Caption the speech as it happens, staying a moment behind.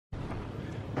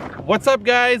What's up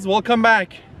guys, welcome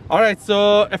back. Alright,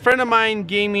 so a friend of mine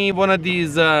gave me one of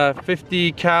these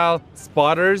 50 cal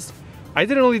spotters. I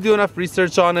didn't really do enough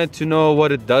research on it to know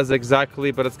what it does exactly,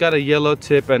 but it's got a yellow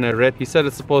tip and a red. He said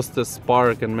it's supposed to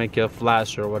spark and make a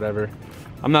flash or whatever.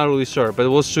 I'm not really sure, but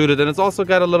we'll shoot it. And it's also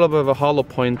got a little bit of a hollow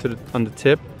point on the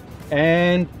tip.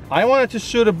 And I wanted to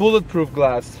shoot a bulletproof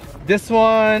glass. This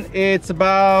one, it's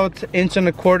about 1.25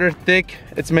 inches thick.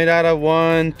 It's made out of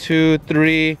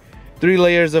three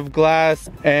layers of glass,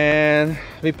 and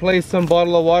we place some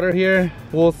bottle of water here.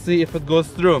 We'll see if it goes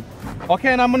through. Okay,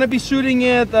 and I'm gonna be shooting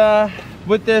it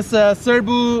with this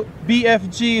Serbu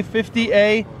BFG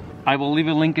 50A. I will leave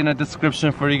a link in the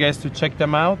description for you guys to check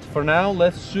them out. For now,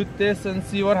 let's shoot this and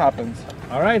see what happens.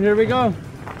 All right, here we go.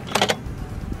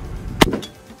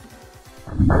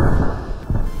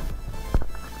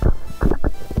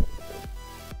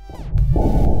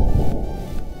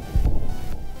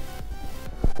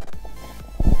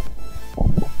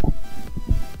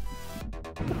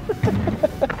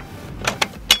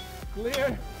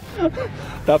 Clear.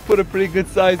 That put a pretty good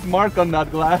sized mark on that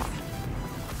glass.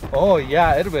 Oh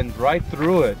yeah, it went right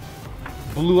through it.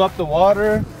 Blew up the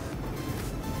water.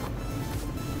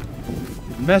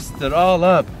 It messed it all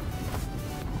up.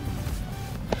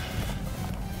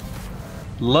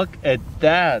 Look at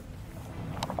that.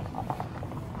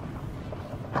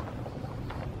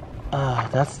 Ah,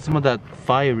 that's some of that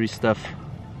fiery stuff.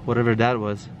 Whatever that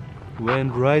was.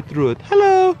 Went right through it.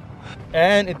 Hello!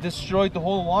 And it destroyed the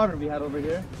whole water we had over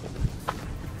here.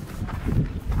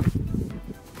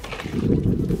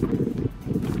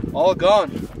 All gone.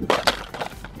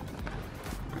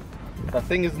 That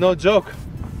thing is no joke.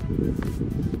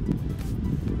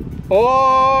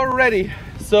 Alrighty,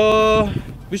 so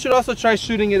we should also try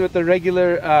shooting it with the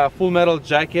regular full metal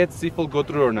jacket, see if it'll go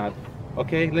through or not.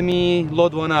 Okay, let me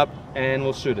load one up and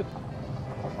we'll shoot it.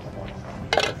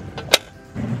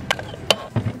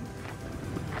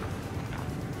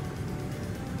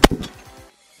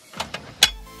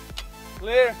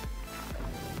 Clear.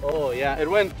 Oh yeah, it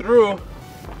went through,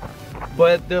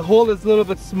 but the hole is a little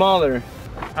bit smaller.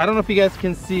 I don't know if you guys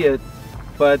can see it,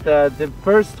 but the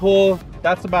first hole,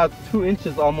 that's about 2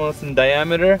 inches almost in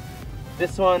diameter.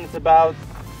 This one is about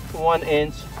 1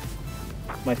 inch.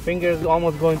 My finger is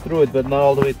almost going through it, but not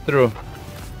all the way through.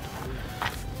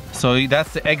 So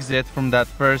that's the exit from that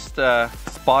first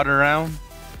spotter round,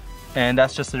 and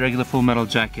that's just a regular full metal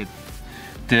jacket.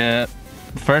 The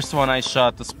first one I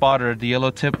shot, the spotter, the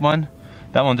yellow tip one,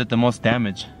 that one did the most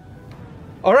damage.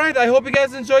 Alright, I hope you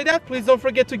guys enjoyed that. Please don't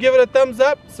forget to give it a thumbs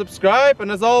up, subscribe, and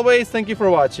as always, thank you for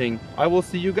watching. I will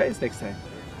see you guys next time.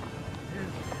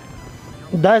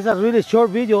 That's a really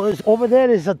short video. Over there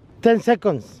is 10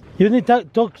 seconds. You need to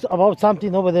talk about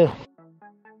something over there.